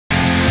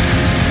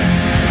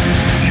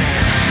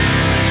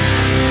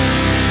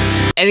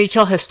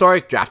NHL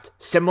Historic Draft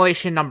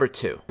Simulation Number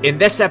 2. In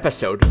this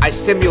episode, I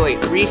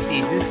simulate 3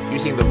 seasons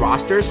using the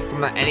rosters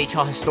from the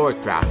NHL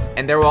Historic Draft,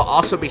 and there will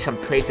also be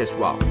some trades as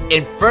well.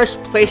 In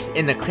first place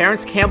in the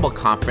Clarence Campbell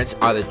Conference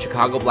are the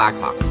Chicago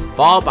Blackhawks,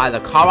 followed by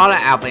the Colorado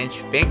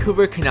Avalanche,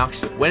 Vancouver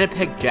Canucks,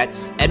 Winnipeg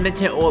Jets,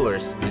 Edmonton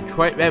Oilers,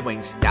 Detroit Red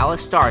Wings,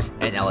 Dallas Stars,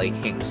 and LA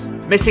Kings.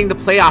 Missing the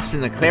playoffs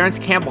in the Clarence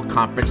Campbell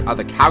Conference are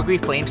the Calgary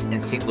Flames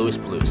and St. Louis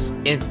Blues.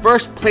 In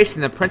first place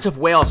in the Prince of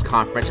Wales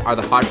Conference are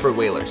the Hartford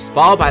Whalers,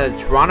 followed by the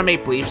Toronto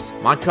Maple Leafs,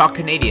 Montreal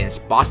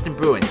Canadiens, Boston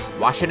Bruins,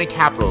 Washington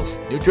Capitals,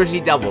 New Jersey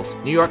Devils,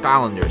 New York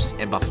Islanders,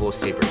 and Buffalo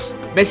Sabres.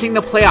 Missing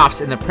the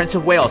playoffs in the Prince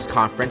of Wales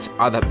Conference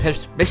are the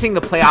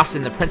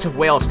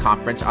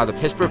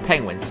Pittsburgh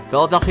Penguins,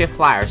 Philadelphia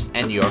Flyers,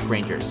 and New York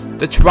Rangers.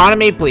 The Toronto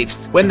Maple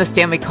Leafs win the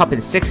Stanley Cup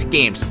in 6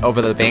 games over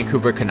the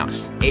Vancouver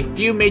Canucks. A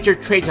few major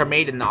trades are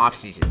made in the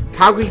offseason.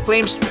 Calgary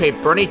Flames trade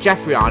Bernie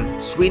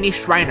Geoffrion, Sweeney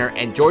Schreiner,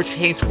 and George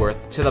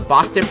Hainsworth to the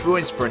Boston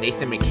Bruins for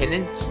Nathan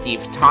MacKinnon,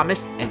 Steve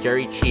Thomas, and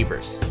Jerry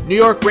Cheevers. New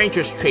York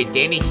Rangers trade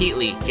Danny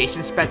Heatley,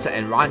 Jason Spezza,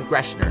 and Ron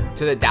Greschner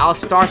to the Dallas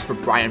Stars for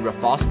Brian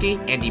Rafalski,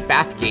 Andy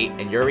Bathgate,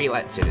 and Yuri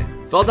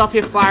Lehtinen.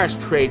 Philadelphia Flyers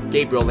trade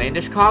Gabriel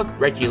Landeskog,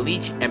 Reggie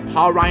Leach, and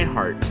Paul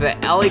Reinhart to the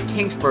LA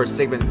Kings for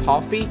Sigmund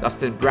Palffy,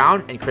 Dustin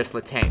Brown, and Chris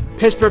Letang.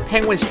 Pittsburgh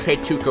Penguins trade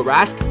Tuukka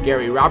Rask,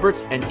 Gary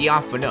Roberts, and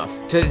Dion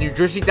Phaneuf to the New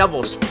Jersey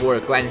Devils for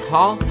Glenn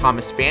Hall,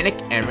 Thomas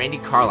Vanek, and Randy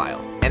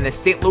Carlyle. And the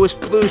St. Louis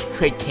Blues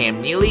trade Cam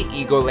Neely,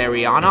 Igor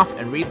Larionov,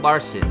 and Reed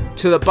Larson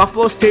to the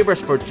Buffalo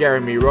Sabres for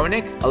Jeremy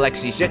Roenick,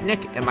 Alexei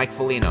Zhitnik, and Mike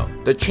Foligno.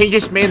 The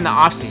changes made in the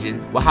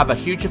offseason will have a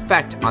huge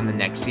effect on the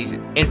next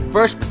season. In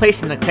first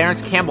place in the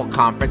Clarence Campbell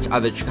Conference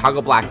are the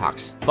Chicago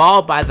Blackhawks,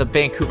 followed by the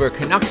Vancouver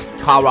Canucks,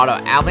 Colorado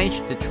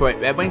Avalanche,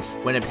 Detroit Red Wings,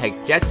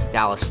 Winnipeg Jets,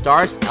 Dallas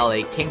Stars,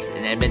 LA Kings,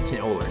 and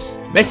Edmonton Oilers.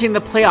 Missing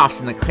the playoffs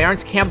in the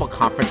Clarence Campbell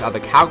Conference are the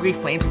Calgary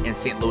Flames and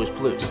St. Louis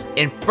Blues.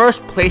 In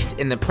first place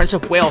in the Prince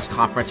of Wales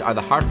Conference are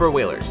the Hartford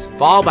Whalers,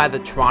 followed by the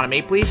Toronto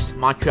Maple Leafs,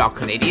 Montreal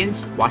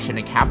Canadiens,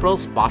 Washington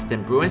Capitals,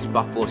 Boston Bruins,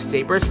 Buffalo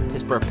Sabres,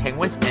 Pittsburgh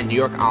Penguins, and New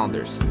York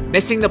Islanders.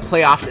 Missing the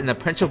playoffs in the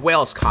Prince of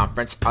Wales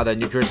Conference are the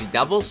New Jersey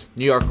Devils,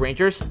 New York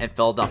Rangers, and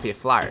Philadelphia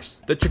Flyers.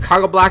 The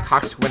Chicago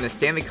Blackhawks win the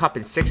Stanley Cup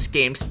in 6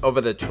 games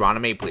over the Toronto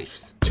Maple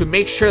Leafs. To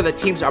make sure the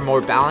teams are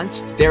more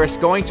balanced, there is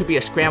going to be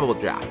a scramble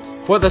draft.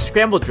 For the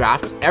scramble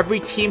draft,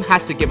 every team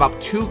has to give up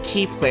 2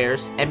 key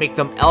players and make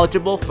them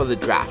eligible for the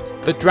draft.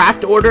 The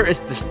draft order is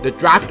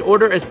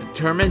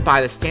determined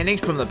by the standings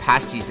from the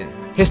past season.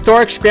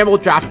 Historic Scramble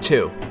Draft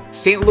 2.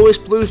 St. Louis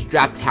Blues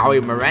draft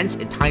Howie Morenz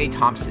and Tiny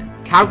Thompson.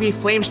 Calgary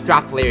Flames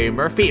draft Larry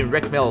Murphy and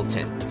Rick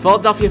Middleton.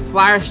 Philadelphia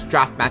Flyers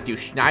draft Matthew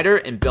Schneider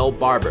and Bill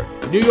Barber.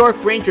 New York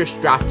Rangers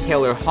draft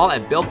Taylor Hall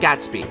and Bill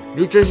Gatsby.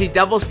 New Jersey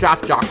Devils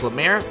draft Jacques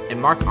Lemaire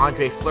and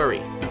Marc-Andre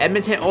Fleury.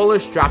 Edmonton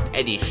Oilers draft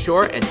Eddie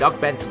Shore and Doug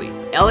Bentley.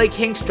 LA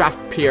Kings draft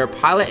Pierre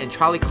Pilot and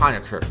Charlie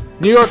Conacher.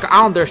 New York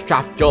Islanders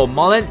draft Joel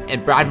Mullen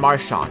and Brad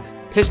Marchand.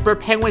 Pittsburgh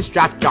Penguins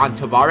draft John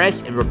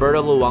Tavares and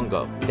Roberto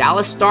Luongo.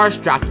 Dallas Stars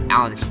draft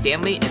Alan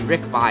Stanley and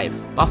Rick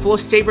Vaive. Buffalo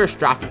Sabres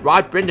draft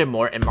Rod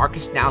Brindamore and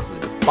Marcus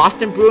Naslund.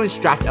 Boston Bruins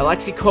draft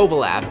Alexei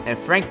Kovalev and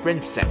Frank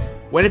Brimsek.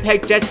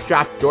 Winnipeg Jets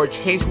draft George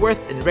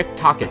Hainsworth and Rick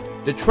Tocchet.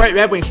 Detroit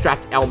Red Wings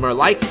draft Elmer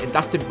Like and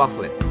Dustin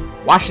Byfuglien.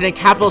 Washington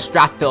Capitals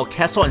draft Phil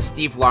Kessel and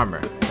Steve Larmer.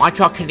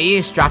 Montreal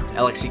Canadiens draft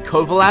Alexei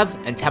Kovalev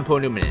and Tempo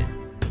Numminen.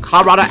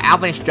 Colorado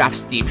Avalanche draft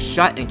Steve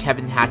Shutt and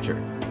Kevin Hatcher.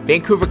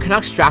 Vancouver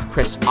Canucks draft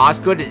Chris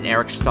Osgood and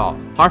Eric Stahl.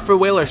 Hartford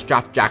Whalers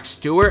draft Jack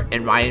Stewart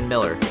and Ryan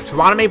Miller.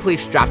 Toronto Maple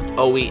Leafs draft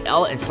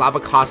OEL and Slava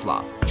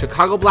Kozlov.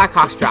 Chicago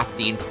Blackhawks draft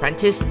Dean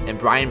Prentice and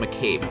Brian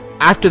McCabe.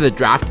 After the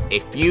draft, a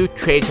few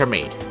trades are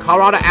made.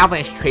 Colorado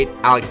Avalanche trade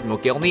Alex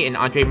Mogilny and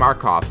Andrei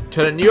Markov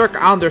to the New York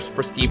Islanders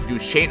for Steve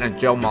Duchesne and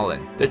Joe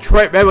Mullen.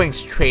 Detroit Red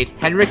Wings trade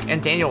Henrik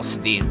and Daniel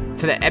Sedin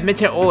to the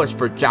Edmonton Oilers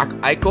for Jack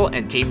Eichel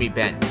and Jamie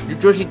Benn. New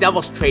Jersey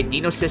Devils trade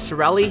Dino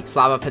Ciccarelli,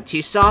 Slava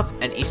Fetisov,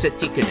 and Issa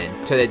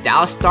Tikkanen to the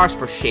Dallas Stars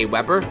for Shea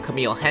Weber,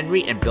 Camille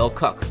Henry, and Bill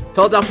Cook.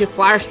 Philadelphia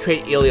Flyers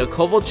trade Ilya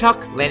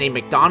Kovalchuk, Lanny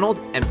McDonald,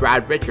 and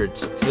Brad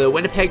Richards to the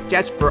Winnipeg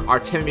Jets for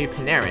Artemi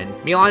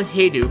Panarin, Milan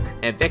Hajduk,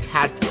 and Vic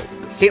Hadfield.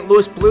 St.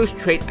 Louis Blues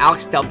trade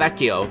Alex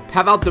Delvecchio,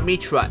 Pavel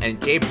Demitra, and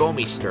Jay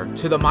Bouwmeester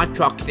to the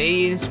Montreal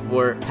Canadiens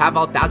for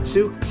Pavel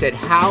Datsyuk, Sid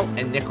Howe,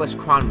 and Nicholas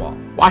Kronwall.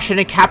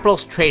 Washington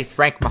Capitals trade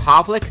Frank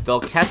Mahovlich, Phil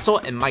Kessel,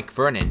 and Mike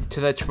Vernon to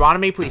the Toronto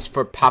Maple Leafs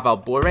for Pavel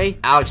Bure,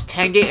 Alex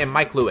Tanguay, and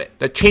Mike Lewitt.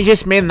 The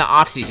changes made in the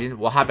offseason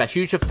will have a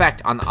huge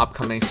effect on the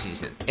upcoming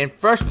season. In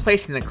first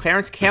place in the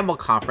Clarence Campbell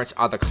Conference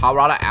are the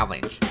Colorado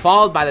Avalanche,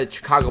 followed by the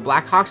Chicago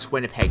Blackhawks,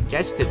 Winnipeg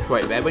Jets,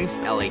 Detroit Red Wings,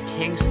 LA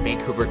Kings,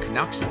 Vancouver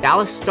Canucks,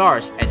 Dallas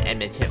Stars, and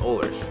Edmonton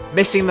Oilers.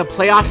 Missing the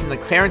playoffs in the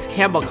Clarence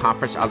Campbell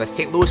Conference are the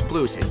St. Louis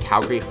Blues and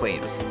Calgary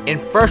Flames.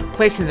 In first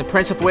place in the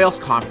Prince of Wales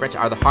Conference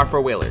are the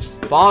Hartford Whalers,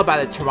 followed by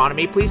by the Toronto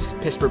Maple Leafs,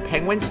 Pittsburgh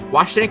Penguins,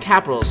 Washington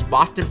Capitals,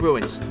 Boston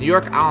Bruins, New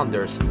York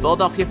Islanders,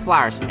 Philadelphia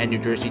Flyers, and New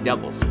Jersey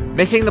Devils.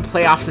 Missing the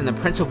playoffs in the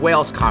Prince of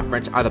Wales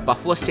Conference are the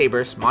Buffalo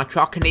Sabres,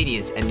 Montreal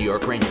Canadiens, and New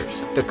York Rangers.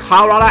 The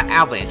Colorado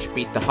Avalanche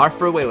beat the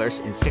Hartford Whalers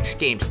in 6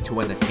 games to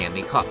win the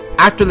Stanley Cup.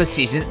 After the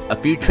season, a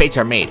few trades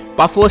are made.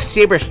 Buffalo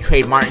Sabres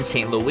trade Martin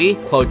St. Louis,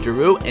 Claude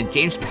Giroux, and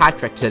James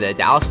Patrick to the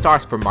Dallas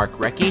Stars for Mark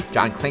Recchi,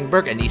 John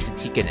Klingberg, and Esa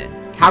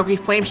Tikkanen. Calgary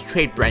Flames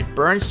trade Brent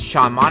Burns,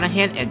 Sean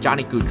Monahan, and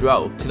Johnny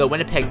Gaudreau to the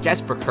Winnipeg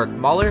Jets for Kirk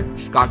Muller,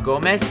 Scott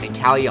Gomez, and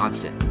Callie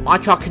Johnson.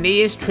 Montreal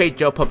Canadiens trade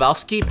Joe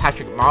Pavelski,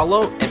 Patrick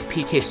Marleau, and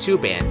PK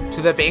Subban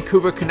to the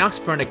Vancouver Canucks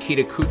for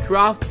Nikita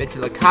Kucherov,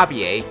 Vincent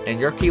Lecavalier, and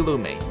Jyrki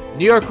Lume.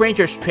 New York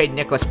Rangers trade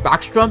Nicholas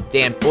Backstrom,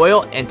 Dan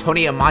Boyle, and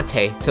Tony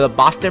Amonte to the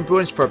Boston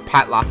Bruins for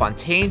Pat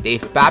LaFontaine,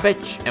 Dave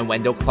Babich, and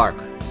Wendell Clark.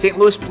 St.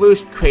 Louis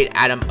Blues trade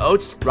Adam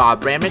Oates,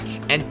 Rob Ramage,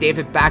 and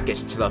David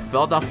Backes to the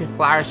Philadelphia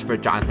Flyers for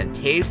Jonathan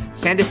Taves,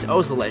 Sandis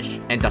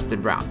Ozolish, and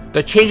Dustin Brown.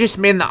 The changes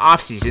made in the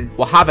offseason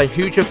will have a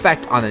huge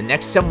effect on the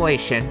next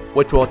simulation,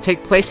 which will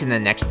take place in the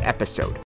next episode.